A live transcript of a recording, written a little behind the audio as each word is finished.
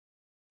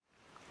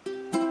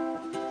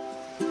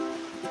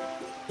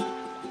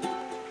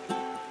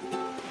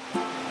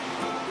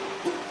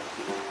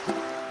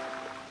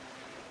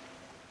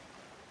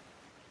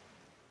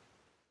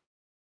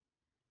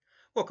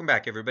Welcome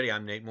back, everybody.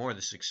 I'm Nate Moore.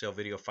 This is Excel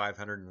video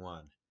 501.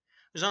 I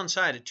was on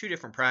site at two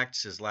different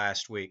practices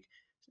last week.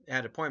 I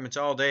had appointments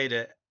all day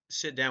to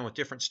sit down with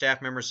different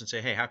staff members and say,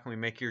 hey, how can we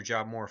make your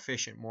job more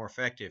efficient, more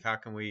effective? How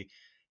can we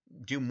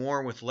do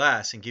more with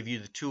less and give you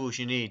the tools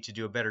you need to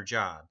do a better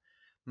job?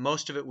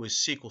 Most of it was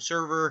SQL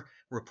Server,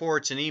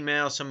 reports and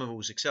emails. Some of it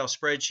was Excel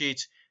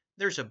spreadsheets.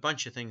 There's a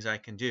bunch of things I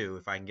can do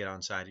if I can get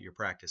on site at your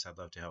practice. I'd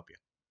love to help you.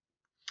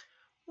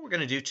 What we're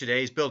going to do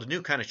today is build a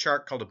new kind of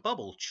chart called a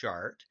bubble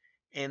chart.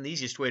 And the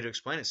easiest way to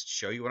explain it is to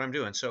show you what I'm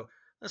doing. So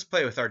let's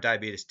play with our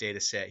diabetes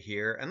data set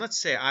here. And let's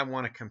say I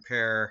want to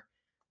compare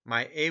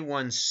my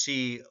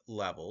A1C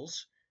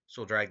levels.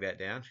 So we'll drag that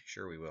down.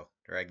 Sure, we will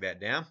drag that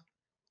down.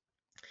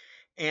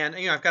 And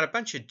I've got a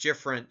bunch of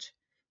different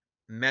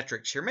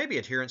metrics here. Maybe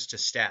adherence to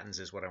statins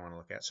is what I want to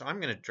look at. So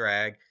I'm going to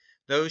drag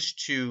those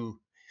two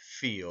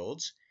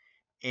fields.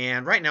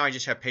 And right now I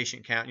just have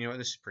patient count.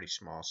 This is pretty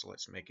small, so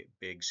let's make it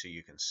big so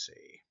you can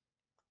see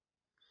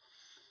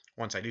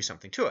once I do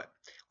something to it.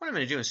 What I'm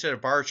going to do, instead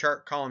of bar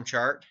chart, column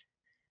chart,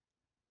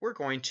 we're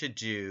going to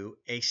do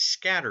a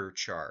scatter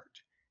chart.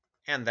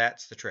 And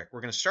that's the trick.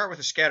 We're going to start with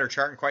a scatter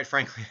chart, and quite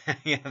frankly,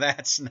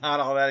 that's not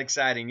all that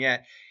exciting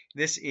yet.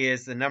 This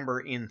is the number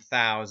in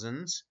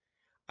thousands.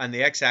 On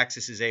the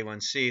x-axis is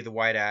A1C. The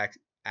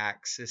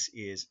y-axis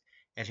is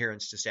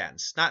adherence to statins.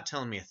 It's not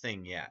telling me a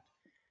thing yet.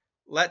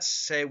 Let's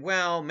say,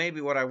 well, maybe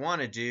what I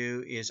want to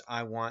do is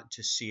I want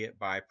to see it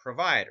by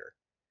provider.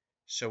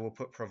 So we'll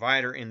put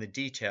provider in the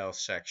details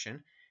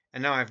section.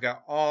 And now I've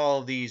got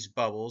all these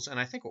bubbles. And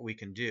I think what we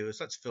can do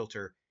is let's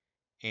filter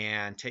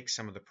and take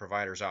some of the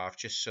providers off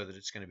just so that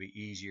it's going to be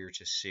easier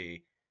to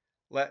see.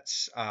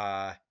 Let's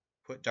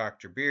put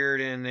Dr.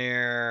 Beard in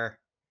there.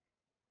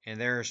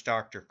 And there's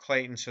Dr.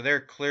 Clayton. So they're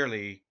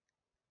clearly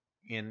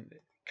in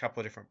a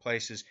couple of different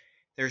places.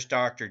 There's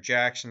Dr.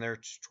 Jackson there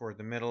toward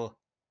the middle.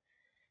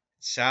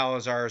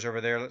 Salazar's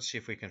over there. Let's see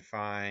if we can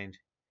find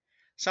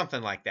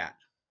something like that.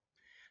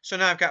 So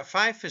now I've got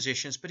 5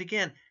 physicians, but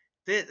again,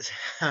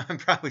 I'm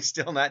probably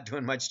still not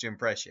doing much to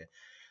impress you.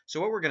 So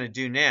what we're going to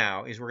do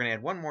now is we're going to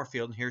add one more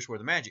field, and here's where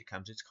the magic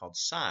comes. It's called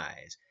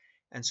size.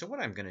 And so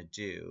what I'm going to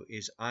do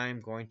is I'm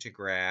going to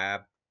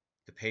grab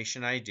the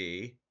patient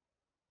ID,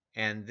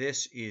 and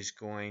this is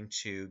going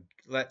to,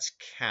 let's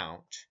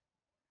count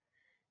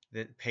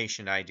the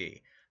patient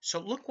ID. So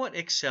look what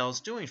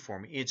Excel's doing for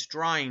me. It's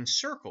drawing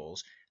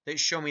circles that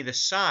show me the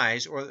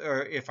size,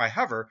 or if I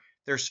hover,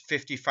 there's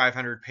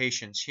 5,500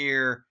 patients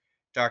here.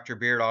 Dr.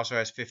 Beard also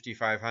has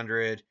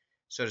 5,500.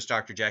 So does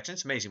Dr. Jackson.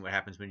 It's amazing what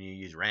happens when you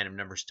use random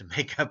numbers to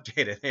make up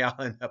data. They all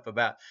end up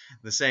about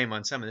the same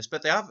on some of this.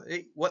 But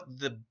what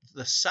the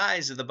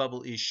size of the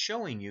bubble is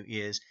showing you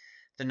is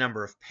the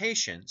number of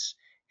patients.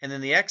 And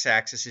then the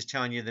x-axis is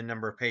telling you the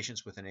number of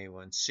patients with an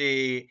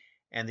A1C.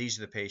 And these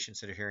are the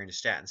patients that are adhering to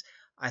statins.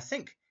 I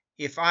think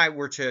if I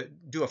were to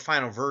do a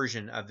final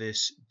version of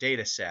this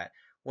data set,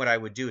 what I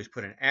would do is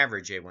put an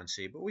average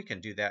A1C, but we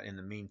can do that in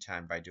the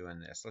meantime by doing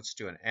this. Let's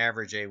do an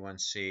average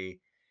A1C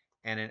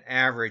and an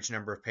average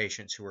number of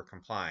patients who are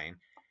complying.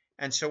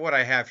 And so what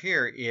I have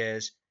here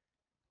is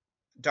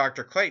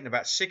Dr. Clayton,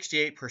 about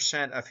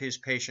 68% of his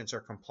patients are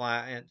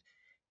compliant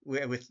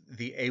with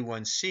the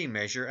A1C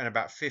measure, and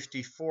about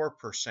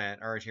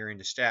 54% are adhering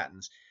to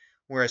statins.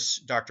 Whereas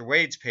Dr.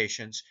 Wade's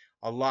patients,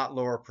 a lot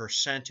lower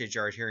percentage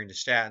are adhering to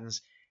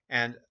statins,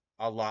 and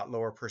a lot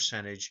lower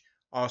percentage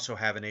also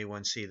have an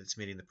A1C that's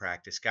meeting the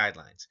practice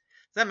guidelines.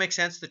 Does that make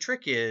sense? The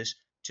trick is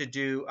to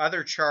do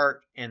other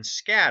chart and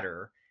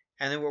scatter,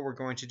 and then what we're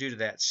going to do to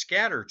that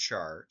scatter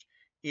chart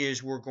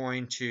is we're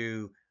going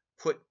to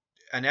put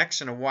an X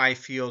and a Y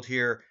field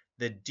here.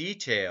 The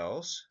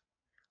details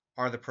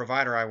are the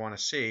provider I want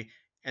to see,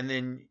 and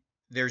then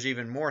there's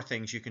even more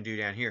things you can do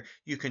down here.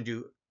 You can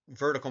do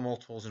vertical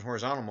multiples and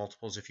horizontal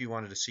multiples. If you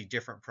wanted to see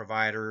different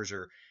providers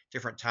or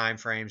different time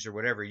frames or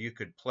whatever, you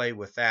could play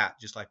with that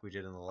just like we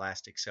did in the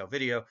last Excel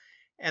video.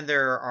 And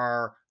there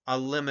are a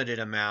limited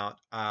amount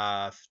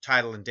of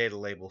title and data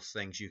labels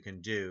things you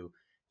can do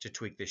to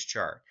tweak this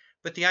chart.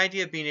 But the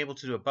idea of being able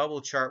to do a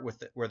bubble chart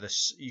where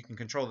you can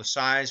control the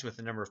size with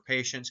the number of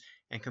patients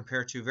and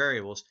compare two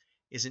variables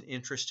is an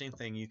interesting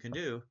thing you can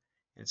do,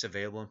 and it's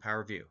available in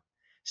Power View.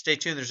 Stay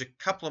tuned. There's a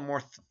couple of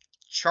more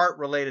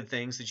chart-related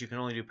things that you can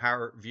only do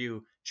Power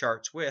View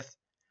charts with.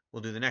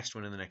 We'll do the next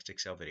one in the next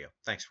Excel video.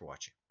 Thanks for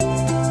watching.